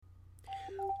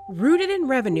Rooted in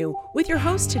Revenue with your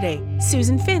host today,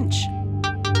 Susan Finch.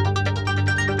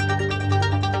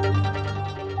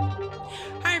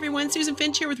 Hi, everyone. Susan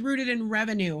Finch here with Rooted in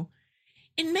Revenue.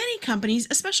 In many companies,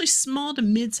 especially small to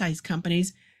mid-sized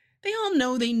companies, they all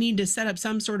know they need to set up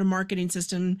some sort of marketing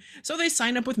system, so they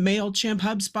sign up with MailChimp,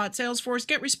 HubSpot, Salesforce,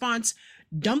 GetResponse,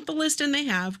 dump the list in they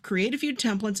have, create a few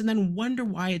templates, and then wonder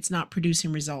why it's not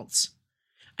producing results.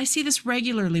 I see this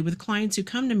regularly with clients who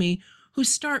come to me who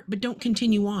start but don't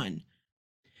continue on.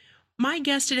 My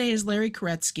guest today is Larry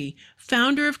Koretsky,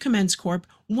 founder of Commence Corp,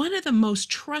 one of the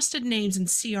most trusted names in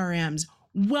CRMs.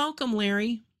 Welcome,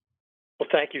 Larry. Well,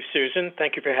 thank you, Susan.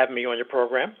 Thank you for having me on your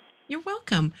program. You're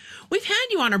welcome. We've had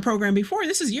you on our program before.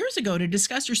 This is years ago to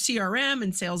discuss your CRM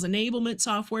and sales enablement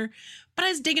software. But I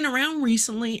was digging around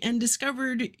recently and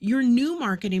discovered your new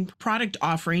marketing product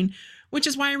offering, which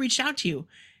is why I reached out to you.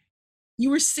 You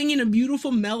were singing a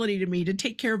beautiful melody to me to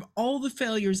take care of all the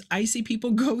failures I see people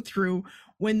go through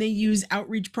when they use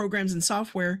outreach programs and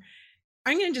software.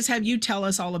 I'm going to just have you tell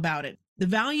us all about it, the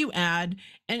value add,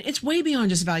 and it's way beyond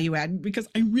just value add because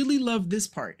I really love this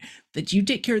part that you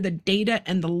take care of the data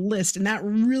and the list, and that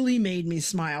really made me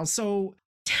smile. So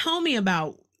tell me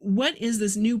about what is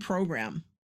this new program?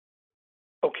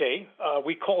 Okay,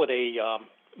 we call it a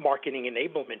marketing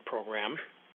enablement program.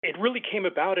 It really came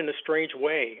about in a strange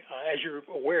way. As you're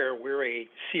aware, we're a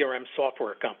CRM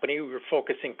software company. We were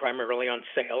focusing primarily on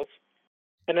sales.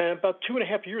 And then about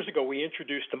 2.5 years ago, we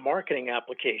introduced a marketing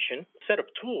application, a set of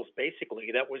tools, basically,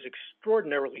 that was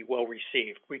extraordinarily well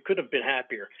received. We couldn't have been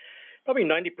happier. Probably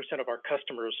 90% of our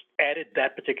customers added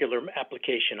that particular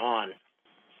application on.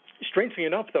 Strangely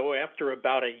enough, though, after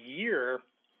about a year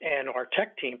and our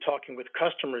tech team talking with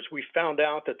customers, we found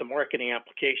out that the marketing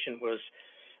application was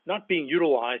not being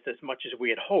utilized as much as we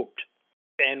had hoped.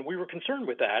 And we were concerned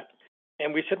with that.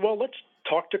 And we said, well, let's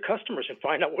talk to customers and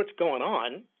find out what's going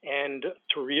on. And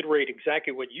to reiterate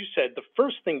exactly what you said, the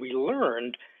first thing we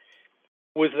learned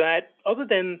was that other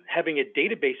than having a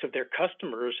database of their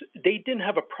customers, they didn't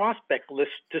have a prospect list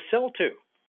to sell to.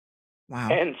 Wow.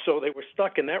 And so they were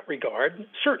stuck in that regard.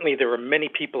 Certainly there are many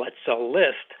people that sell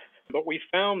lists, but we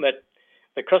found that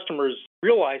the customers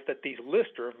realized that these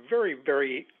lists are very,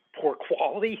 very poor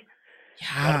quality,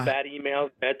 a lot of bad emails,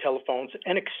 bad telephones,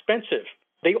 and expensive.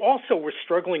 They also were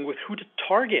struggling with who to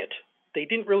target. They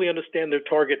didn't really understand their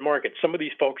target market. Some of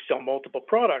these folks sell multiple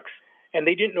products, and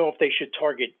they didn't know if they should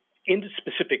target into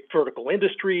specific vertical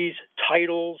industries,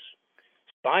 titles,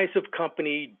 size of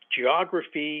company,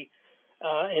 geography,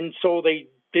 and so they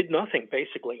did nothing,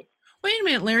 basically. Wait a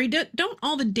minute, Larry. Don't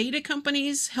all the data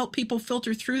companies help people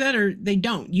filter through that, or they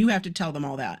don't? You have to tell them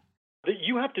all that.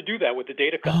 You have to do that with the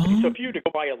data company. So if you were to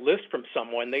go buy a list from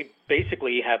someone, they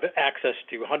basically have access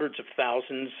to hundreds of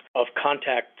thousands of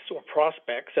contacts or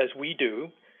prospects, as we do.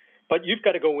 But you've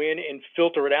got to go in and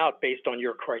filter it out based on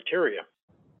your criteria.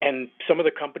 And some of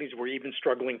the companies were even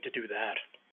struggling to do that.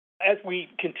 As we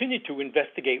continued to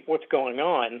investigate what's going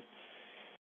on,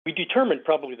 we determined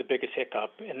probably the biggest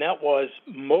hiccup, and that was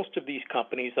most of these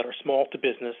companies that are small to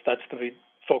business, that's the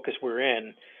focus we're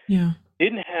in,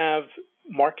 didn't have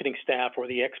marketing staff or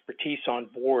the expertise on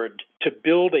board to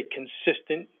build a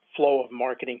consistent flow of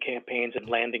marketing campaigns and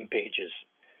landing pages.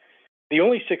 The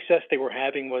only success they were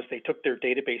having was they took their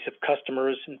database of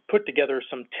customers and put together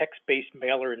some text-based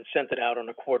mailer and sent it out on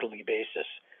a quarterly basis.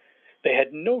 They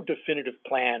had no definitive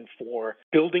plan for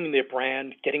building their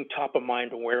brand, getting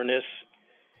top-of-mind awareness,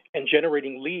 and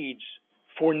generating leads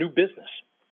for new business.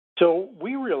 So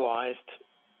we realized,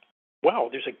 wow,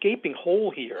 there's a gaping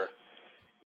hole here.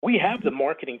 We have the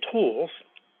marketing tools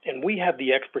and we have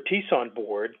the expertise on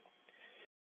board.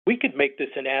 We could make this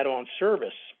an add-on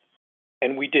service.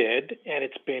 And we did, and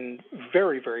it's been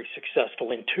very, very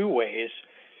successful in two ways.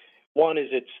 One is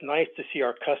it's nice to see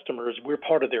our customers, we're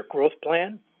part of their growth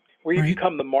plan, where you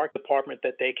become the market department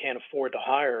that they can't afford to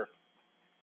hire.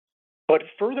 But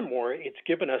furthermore, it's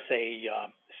given us a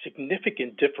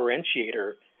significant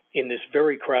differentiator in this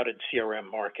very crowded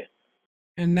CRM market.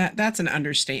 And that's an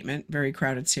understatement, very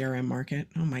crowded CRM market.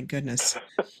 Oh, my goodness.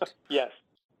 Yes.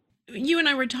 You and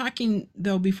I were talking,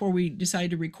 though, before we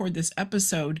decided to record this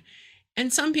episode,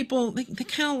 and some people, they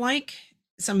kind of like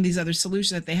some of these other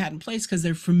solutions that they had in place because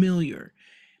they're familiar.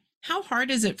 How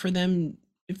hard is it for them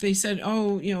if they said,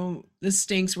 oh, this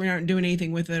stinks, we aren't doing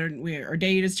anything with it, our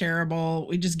data is terrible,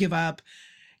 we just give up?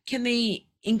 Can they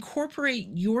incorporate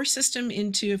your system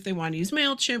into, if they want to use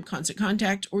MailChimp, Constant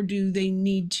Contact, or do they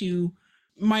need to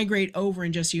migrate over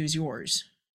and just use yours?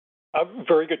 A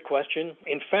very good question.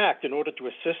 In fact, in order to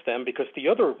assist them, because the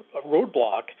other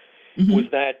roadblock was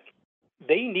that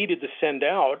they needed to send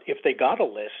out, if they got a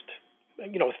list,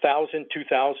 1,000,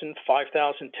 2,000,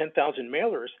 5,000, 10,000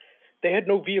 mailers, they had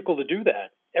no vehicle to do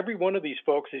that. Every one of these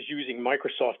folks is using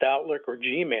Microsoft Outlook or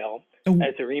Gmail Oh,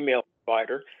 as their email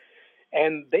provider.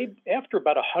 And after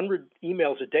about 100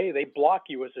 emails a day, they block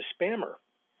you as a spammer.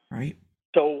 right.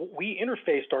 So we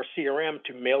interfaced our CRM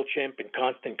to MailChimp and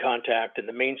Constant Contact and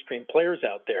the mainstream players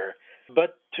out there,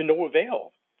 but to no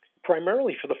avail,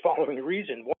 primarily for the following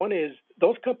reason. One is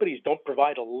those companies don't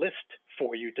provide a list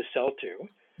for you to sell to.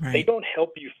 They Right. don't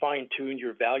help you fine tune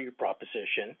your value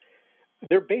proposition.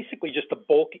 They're basically just a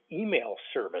bulk email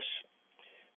service.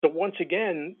 So once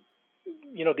again,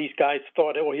 these guys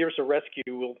thought, oh, here's a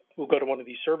rescue. We'll go to one of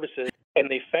these services, and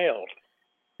they failed.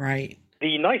 Right.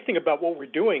 The nice thing about what we're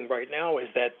doing right now is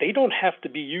that a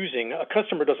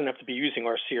customer doesn't have to be using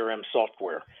our CRM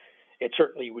software. It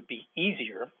certainly would be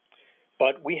easier,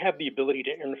 but we have the ability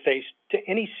to interface to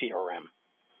any CRM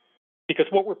because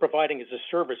what we're providing is a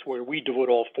service where we do it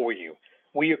all for you.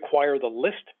 We acquire the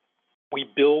list, we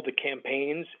build the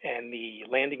campaigns and the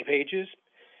landing pages,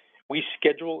 we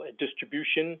schedule a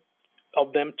distribution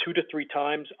of them 2 to 3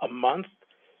 times a month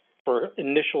for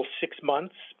initial 6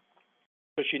 months.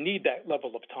 Because you need that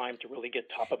level of time to really get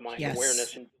top of mind Yes.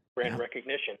 awareness and brand Yeah.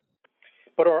 recognition.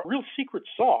 But our real secret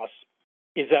sauce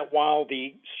is that while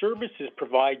the services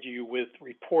provide you with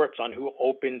reports on who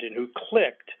opened and who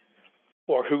clicked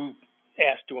or who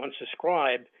asked to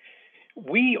unsubscribe,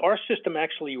 our system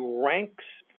actually ranks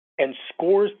and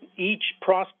scores each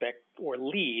prospect or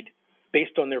lead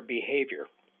based on their behavior.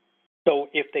 So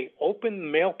if they open the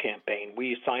mail campaign,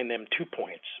 we assign them 2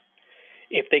 points.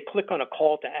 If they click on a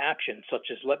call to action,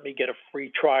 such as let me get a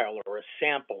free trial or a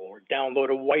sample or download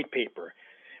a white paper,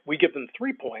 we give them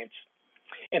 3 points.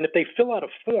 And if they fill out a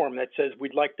form that says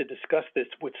we'd like to discuss this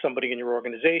with somebody in your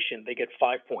organization, they get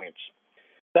 5 points.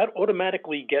 That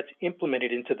automatically gets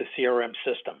implemented into the CRM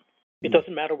system. It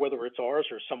doesn't matter whether it's ours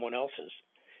or someone else's.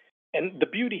 And the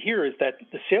beauty here is that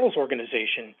the sales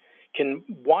organization can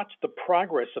watch the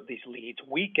progress of these leads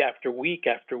week after week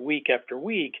after week after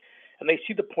week, and they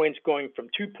see the points going from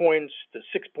 2 points to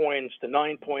 6 points to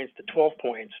 9 points to 12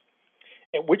 points,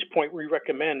 at which point we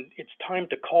recommend it's time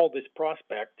to call this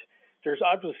prospect. There's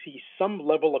obviously some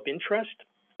level of interest.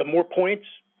 The more points,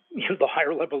 the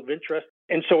higher level of interest.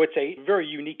 And so it's a very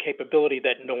unique capability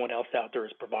that no one else out there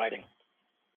is providing.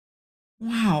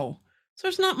 Wow. So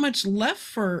there's not much left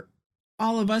for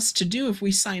all of us to do if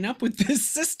we sign up with this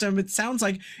system. It sounds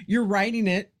like you're writing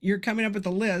it, you're coming up with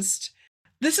a list.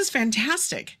 This is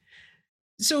fantastic.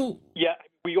 So, Yeah,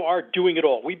 we are doing it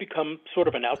all. We become sort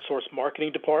of an outsourced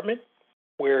marketing department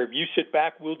where you sit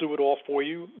back, we'll do it all for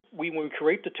you. When we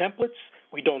create the templates,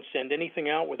 we don't send anything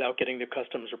out without getting the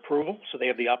customer's approval, so they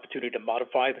have the opportunity to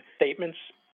modify the statements.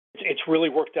 It's really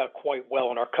worked out quite well,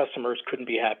 and our customers couldn't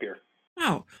be happier.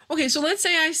 wow. Okay, so let's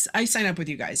say I sign up with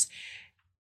you guys.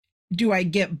 Do I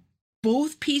get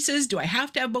both pieces? Do I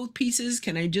have to have both pieces?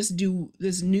 Can I just do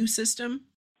this new system?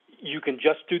 You can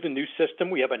just do the new system.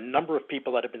 We have a number of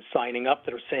people that have been signing up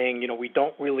that are saying, we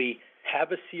don't really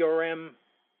have a CRM.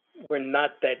 We're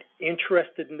not that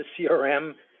interested in the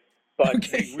CRM, but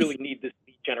Okay. we really need this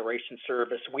lead generation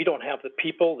service. We don't have the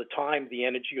people, the time, the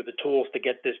energy, or the tools to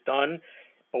get this done,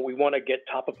 but we want to get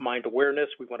top of mind awareness.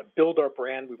 We want to build our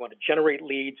brand. We want to generate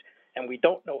leads, and we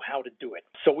don't know how to do it.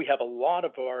 So we have a lot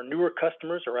of our newer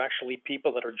customers are actually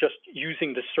people that are just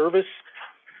using the service.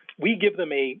 We give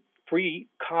them a free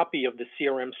copy of the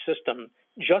CRM system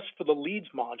just for the leads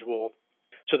module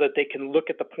so that they can look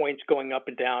at the points going up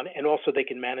and down, and also they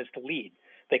can manage the lead.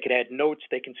 They can add notes,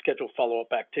 they can schedule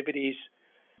follow-up activities,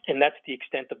 and that's the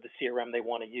extent of the CRM they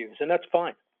want to use, and that's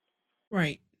fine.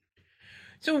 Right.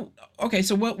 So, okay,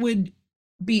 so what would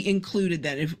be included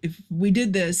then if we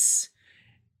did this?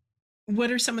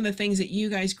 What are some of the things that you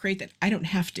guys create that I don't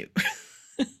have to?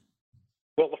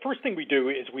 Well, the first thing we do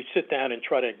is we sit down and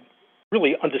try to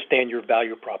really understand your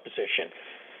value proposition.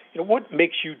 What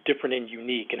makes you different and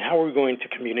unique, and how are we going to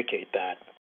communicate that?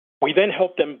 We then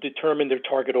help them determine their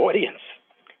target audience,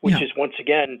 which Yeah. is, once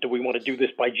again, do we want to do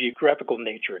this by geographical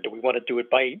nature? Do we want to do it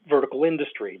by vertical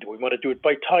industry? Do we want to do it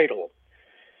by title?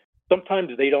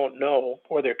 Sometimes they don't know,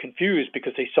 or they're confused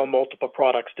because they sell multiple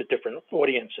products to different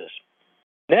audiences.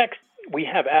 Next, we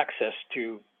have access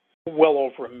to well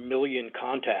over 1 million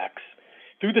contacts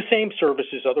through the same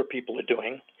services other people are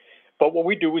doing. But what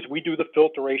we do is we do the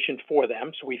filtration for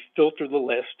them. So we filter the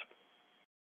list.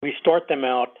 We start them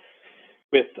out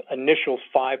with initial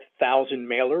 5,000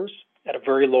 mailers at a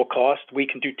very low cost. We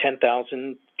can do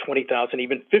 10,000, 20,000,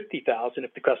 even 50,000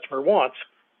 if the customer wants.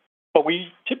 But we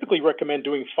typically recommend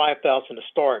doing 5,000 to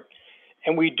start.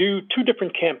 And we do 2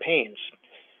 different campaigns.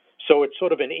 So it's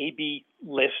sort of an A/B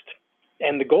list.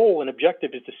 And the goal and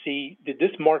objective is to see, did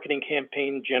this marketing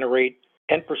campaign generate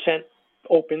 10%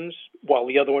 opens while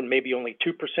the other one maybe only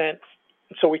 2%?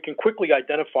 So we can quickly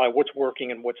identify what's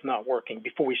working and what's not working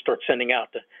before we start sending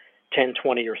out to 10,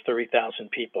 20, or 30,000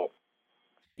 people.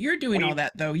 You're doing all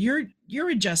that though. You're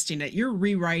adjusting it. You're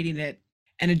rewriting it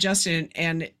and adjusting it.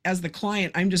 And as the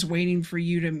client, I'm just waiting for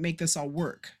you to make this all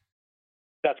work.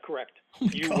 That's correct. Oh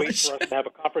my You gosh. wait for us to have a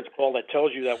conference call that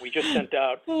tells you that we just sent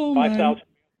out Oh, 5,000.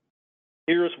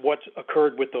 Here's what's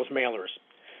occurred with those mailers.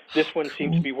 This one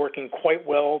seems to be working quite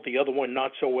well, the other one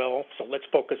not so well, so let's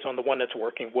focus on the one that's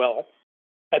working well.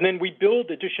 And then we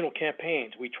build additional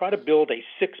campaigns. We try to build a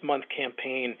 6-month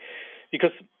campaign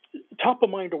because top of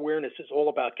mind awareness is all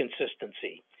about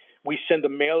consistency. We send a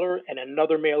mailer and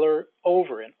another mailer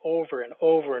over and over and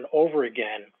over and over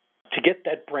again to get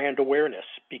that brand awareness,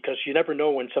 because you never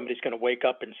know when somebody's going to wake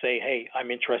up and say, hey,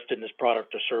 I'm interested in this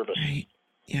product or service. Right.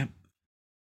 Yep.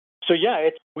 So yeah,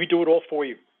 we do it all for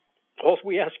you. All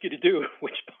we ask you to do,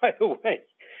 which by the way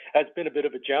has been a bit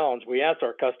of a challenge, we ask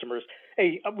our customers,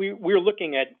 hey, we're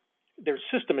looking at their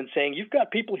system and saying, you've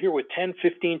got people here with 10,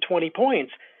 15, 20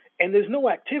 points, and there's no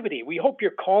activity. We hope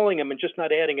you're calling them and just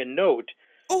not adding a note.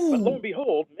 Oh. But lo and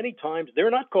behold, many times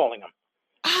they're not calling them.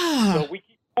 So we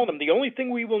keep telling them, the only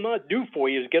thing we will not do for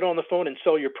you is get on the phone and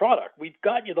sell your product. We've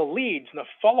got you the leads and a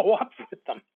follow-up with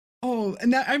them. Oh,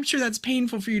 and I'm sure that's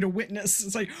painful for you to witness.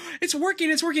 It's like, it's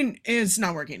working, it's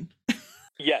not working.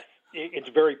 Yes, it's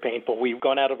very painful. We've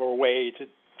gone out of our way to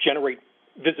generate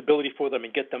visibility for them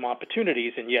and get them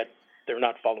opportunities, and yet they're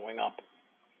not following up.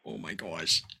 Oh my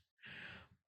gosh.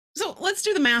 So let's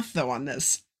do the math though on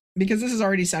this, because this is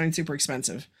already sounding super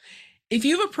expensive. If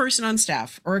you have a person on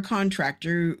staff or a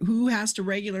contractor who has to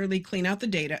regularly clean out the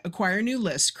data, acquire new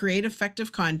lists, create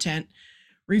effective content,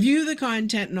 review the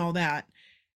content and all that,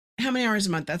 how many hours a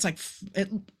month? That's like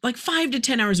 5 to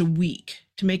 10 hours a week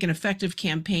to make an effective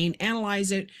campaign,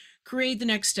 analyze it, create the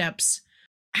next steps.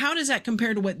 How does that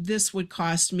compare to what this would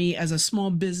cost me as a small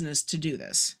business to do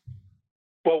this?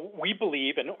 Well, we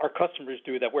believe, and our customers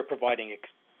do, that we're providing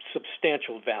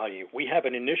substantial value. We have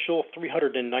an initial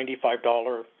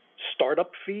 $395 startup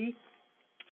fee,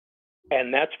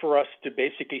 and that's for us to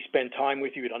basically spend time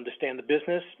with you to understand the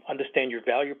business, understand your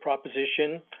value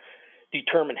proposition,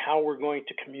 determine how we're going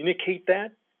to communicate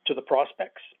that to the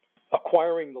prospects,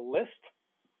 acquiring the list,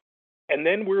 and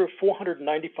then we're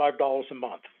 $495 a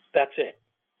month. That's it.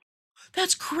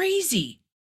 That's crazy.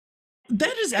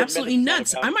 That is absolutely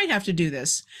nuts. I might have to do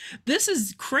this. This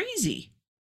is crazy.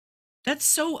 That's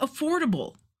so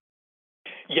affordable.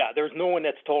 Yeah, there's no one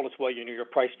that's told us, well, your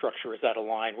price structure is out of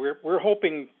line. We're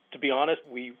hoping, to be honest,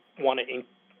 we want to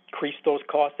increase those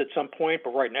costs at some point,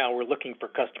 but right now we're looking for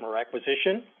customer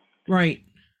acquisition. Right.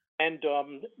 And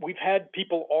we've had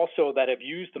people also that have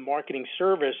used the marketing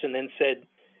service and then said,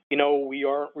 we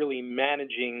aren't really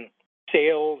managing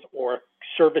sales or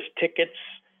service tickets,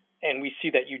 and we see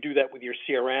that you do that with your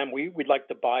CRM. We'd like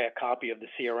to buy a copy of the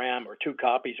CRM, or 2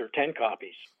 copies, or 10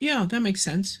 copies. Yeah, that makes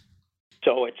sense.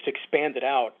 So it's expanded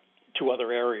out to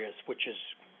other areas, which is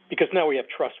because now we have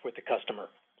trust with the customer.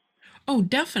 Oh,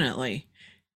 definitely.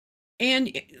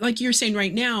 And like you're saying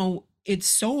right now, it's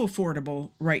so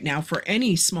affordable right now for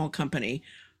any small company.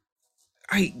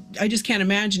 I just can't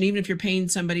imagine, even if you're paying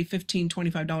somebody $15,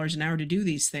 $25 an hour to do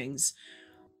these things,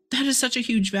 that is such a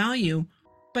huge value.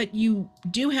 But you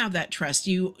do have that trust.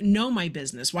 You know my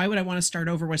business. Why would I want to start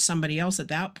over with somebody else at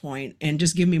that point and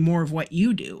just give me more of what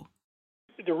you do?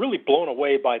 They're really blown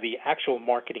away by the actual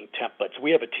marketing templates.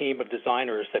 We have a team of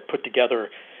designers that put together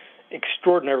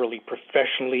extraordinarily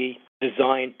professionally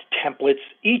designed templates,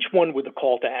 each one with a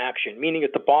call to action, meaning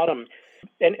at the bottom,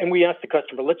 and we ask the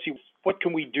customer, let's see, what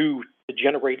can we do to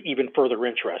generate even further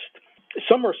interest?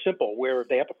 Some are simple, where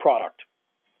they have a product,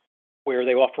 where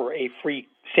they offer a free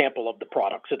sample of the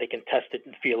product so they can test it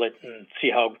and feel it and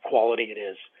see how quality it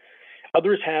is.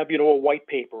 Others have, a white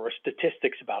paper or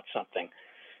statistics about something.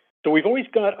 So we've always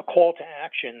got a call to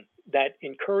action that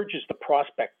encourages the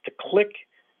prospect to click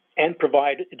and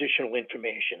provide additional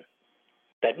information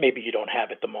that maybe you don't have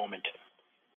at the moment.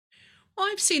 Well,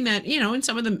 I've seen that, in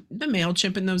some of the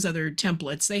MailChimp and those other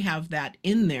templates, they have that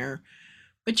in there.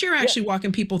 But you're actually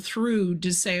walking people through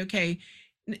to say, okay,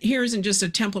 here isn't just a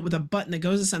template with a button that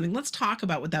goes to something. Let's talk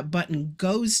about what that button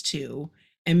goes to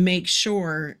and make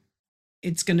sure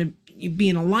it's going to be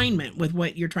in alignment with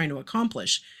what you're trying to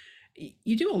accomplish.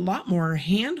 You do a lot more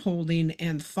hand holding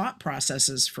and thought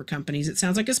processes for companies, it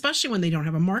sounds like, especially when they don't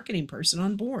have a marketing person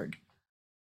on board.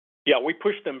 Yeah, we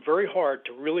push them very hard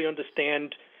to really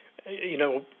understand,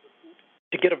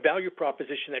 to get a value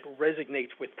proposition that resonates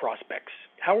with prospects.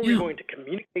 How are we going to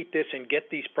communicate this and get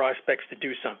these prospects to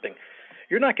do something?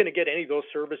 You're not going to get any of those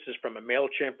services from a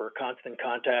MailChimp or Constant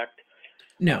Contact.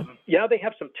 No. Yeah, they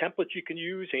have some templates you can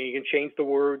use, and you can change the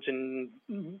words and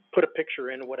put a picture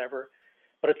in or whatever,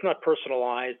 but it's not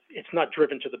personalized. It's not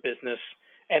driven to the business,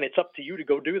 and it's up to you to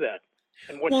go do that.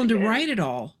 And once Well, and to again, write it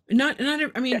all, not, I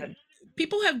yes, mean,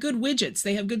 people have good widgets,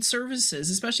 they have good services,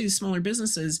 especially the smaller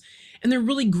businesses, and they're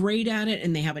really great at it,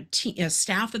 and they have a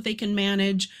staff that they can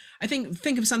manage. I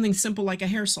think of something simple like a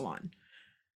hair salon,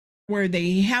 where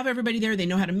they have everybody there, they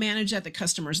know how to manage that, the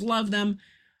customers love them,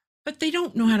 but they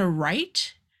don't know how to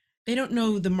write. They don't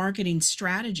know the marketing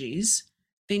strategies.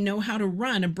 They know how to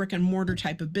run a brick and mortar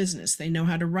type of business. They know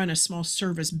how to run a small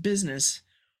service business,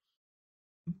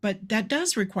 but that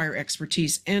does require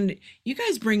expertise. And you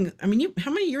guys bring, I mean, how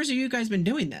many years have you guys been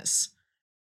doing this?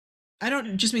 I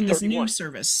don't just mean this new 31.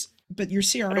 service, but your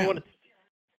I don't want CRM. to.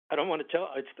 I don't want to tell.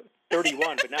 It's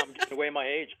 31, but now I'm giving away my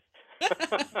age.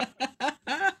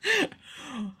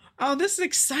 Oh, this is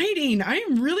exciting. I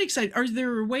am really excited. Are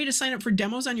there a way to sign up for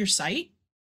demos on your site?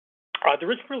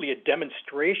 There isn't really a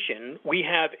demonstration. We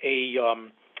have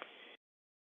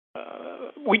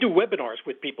we do webinars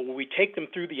with people where we take them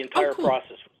through the entire cool.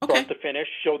 process, Okay. start to finish,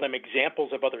 show them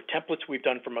examples of other templates we've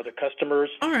done from other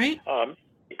customers. All right.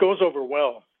 It goes over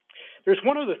well. There's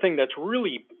one other thing that's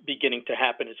really beginning to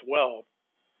happen as well,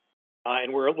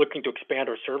 and we're looking to expand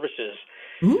our services.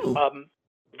 Ooh. A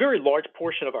very large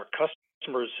portion of our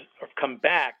customers have come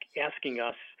back asking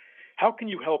us, how can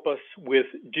you help us with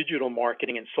digital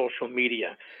marketing and social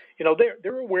media? You know,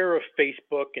 they're aware of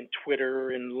Facebook and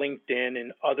Twitter and LinkedIn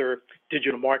and other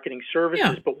digital marketing services,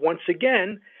 Yeah. but once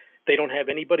again, they don't have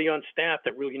anybody on staff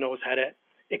that really knows how to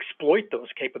exploit those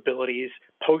capabilities,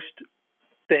 post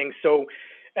things. So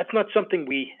that's not something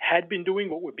we had been doing,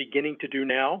 what we're beginning to do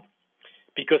now,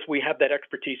 because we have that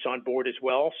expertise on board as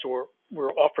well. So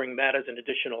we're offering that as an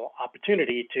additional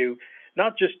opportunity to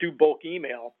not just do bulk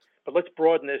email, but let's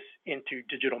broaden this into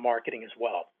digital marketing as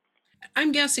well.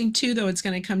 I'm guessing too, though, it's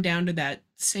going to come down to that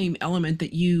same element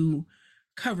that you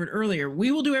covered earlier.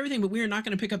 We will do everything, but we are not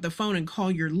going to pick up the phone and call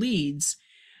your leads.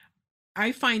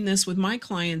 I find this with my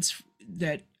clients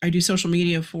that I do social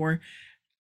media for.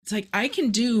 It's like I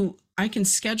can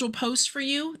schedule posts for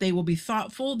you. They will be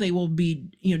thoughtful. They will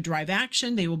be, drive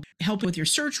action. They will help with your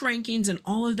search rankings and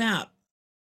all of that.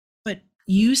 But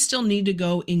you still need to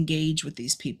go engage with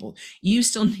these people. You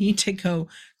still need to go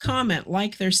comment,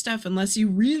 like their stuff, unless you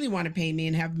really want to pay me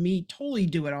and have me totally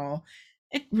do it all.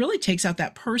 It really takes out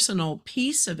that personal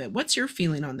piece of it. What's your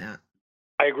feeling on that?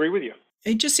 I agree with you.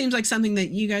 It just seems like something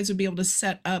that you guys would be able to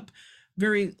set up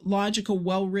very logical,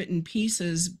 well-written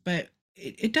pieces, but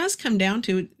it does come down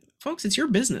to, folks, it's your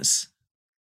business.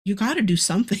 You got to do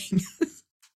something.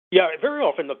 Yeah, very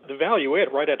often the value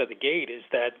add right out of the gate is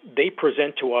that they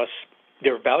present to us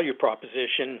their value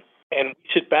proposition, and we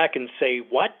sit back and say,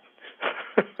 what?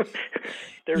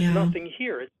 There's Yeah. nothing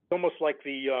here. It's almost like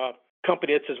the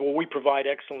company that says, well, we provide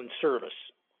excellent service.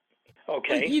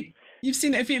 Okay. You've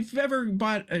seen if you've ever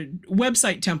bought a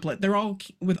website template, they're all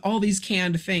with all these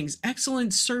canned things,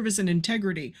 excellent service and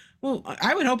integrity. Well,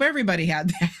 I would hope everybody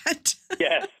had that.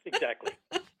 Yes, exactly.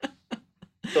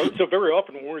 So very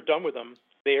often when we're done with them,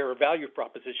 their value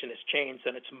proposition has changed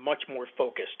and it's much more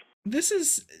focused. This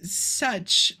is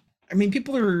I mean,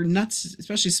 people are nuts,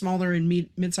 especially smaller and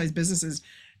mid-sized businesses,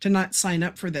 to not sign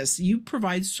up for this. You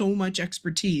provide so much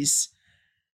expertise.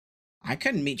 I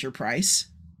couldn't meet your price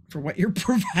for what you're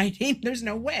providing. There's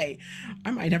no way.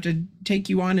 I might have to take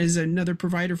you on as another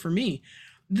provider for me.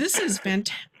 This is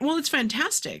fantastic. Well, it's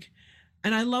fantastic.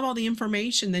 And I love all the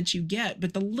information that you get,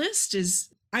 but the list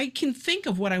I can think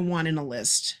of what I want in a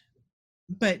list,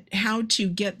 but how to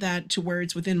get that to where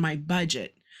it's within my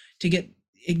budget to get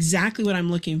exactly what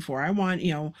I'm looking for. I want,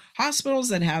 hospitals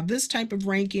that have this type of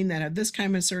ranking, that have this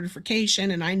kind of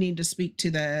certification, and I need to speak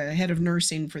to the head of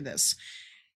nursing for this.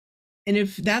 And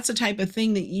if that's a type of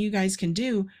thing that you guys can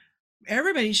do,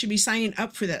 everybody should be signing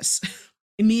up for this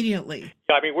immediately.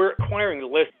 I mean, we're acquiring the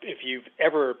list. If you've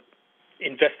ever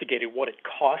investigated what it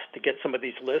costs to get some of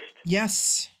these lists,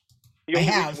 Yes, the I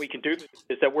only have. reason we can do this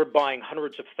is that we're buying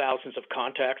hundreds of thousands of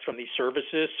contacts from these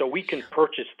services, so we can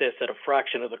purchase this at a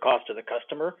fraction of the cost of the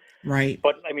customer. Right.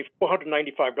 But I mean,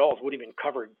 $495 wouldn't even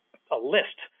cover a list.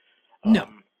 No.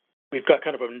 We've got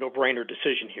kind of a no-brainer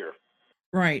decision here.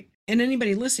 Right. And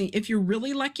anybody listening, if you're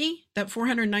really lucky, that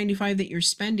 $495 that you're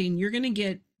spending, you're going to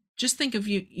get, just think if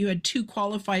you had 2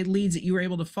 qualified leads that you were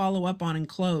able to follow up on and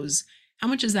close. How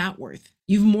much is that worth?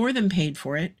 You've more than paid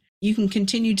for it. You can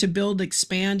continue to build,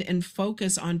 expand, and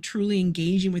focus on truly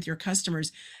engaging with your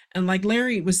customers. And like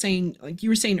Larry was saying, like you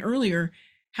were saying earlier,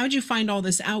 how'd you find all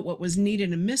this out? What was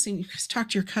needed and missing? You just talk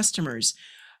to your customers.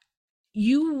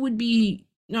 you would be,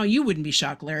 no, you wouldn't be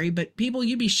shocked, Larry, but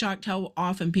you'd be shocked how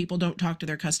often people don't talk to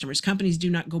their customers. Companies do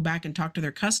not go back and talk to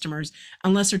their customers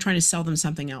unless they're trying to sell them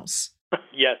something else.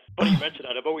 Yes, funny you mention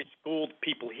that. I've always schooled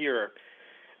people here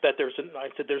that there's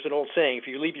an old saying: if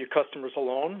you leave your customers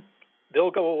alone,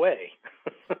 they'll go away.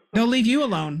 They'll leave you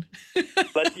alone.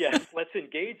 Let's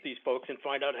engage these folks and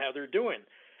find out how they're doing.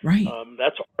 Right.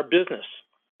 That's our business.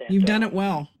 And, You've done it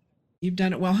well. You've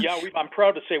done it well. Yeah, I'm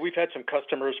proud to say we've had some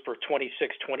customers for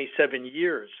 26, 27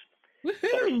 years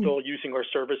that are still using our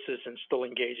services and still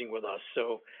engaging with us.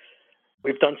 So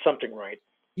we've done something right.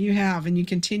 You have, and you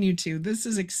continue to. This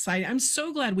is exciting. I'm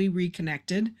so glad we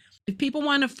reconnected. If people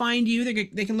want to find you,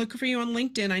 they can look for you on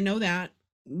LinkedIn. I know that.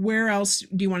 Where else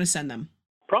do you want to send them?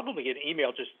 Probably an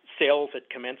email, just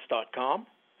sales@commence.com.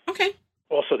 Okay.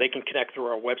 Also, they can connect through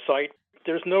our website.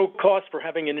 There's no cost for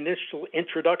having an initial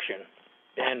introduction.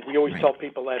 And we always tell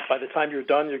people that by the time you're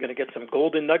done, you're going to get some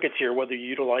golden nuggets here, whether you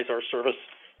utilize our service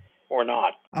or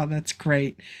not. Oh, that's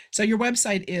great. So your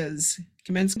website is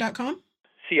commence.com?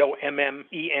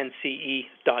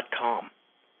 COMMENCE.com.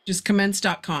 Just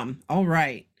commence.com. All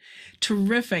right.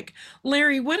 Terrific.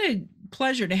 Larry, what a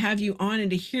pleasure to have you on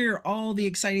and to hear all the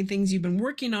exciting things you've been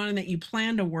working on and that you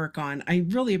plan to work on. I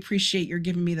really appreciate your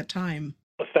giving me the time.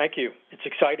 Well, thank you. It's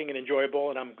exciting and enjoyable,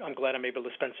 and I'm glad I'm able to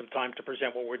spend some time to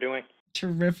present what we're doing.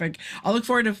 Terrific. I'll look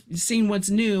forward to seeing what's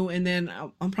new, and then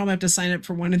I'll probably have to sign up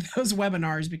for one of those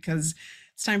webinars because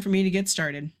it's time for me to get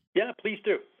started. Yeah, please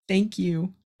do. Thank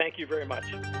you. Thank you very much.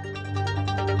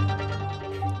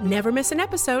 Never miss an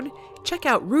episode. Check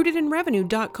out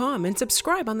rootedinrevenue.com and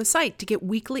subscribe on the site to get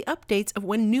weekly updates of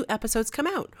when new episodes come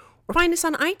out. Or find us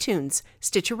on iTunes,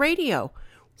 Stitcher Radio.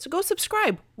 So go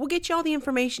subscribe. We'll get you all the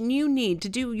information you need to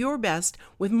do your best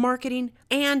with marketing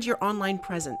and your online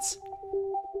presence.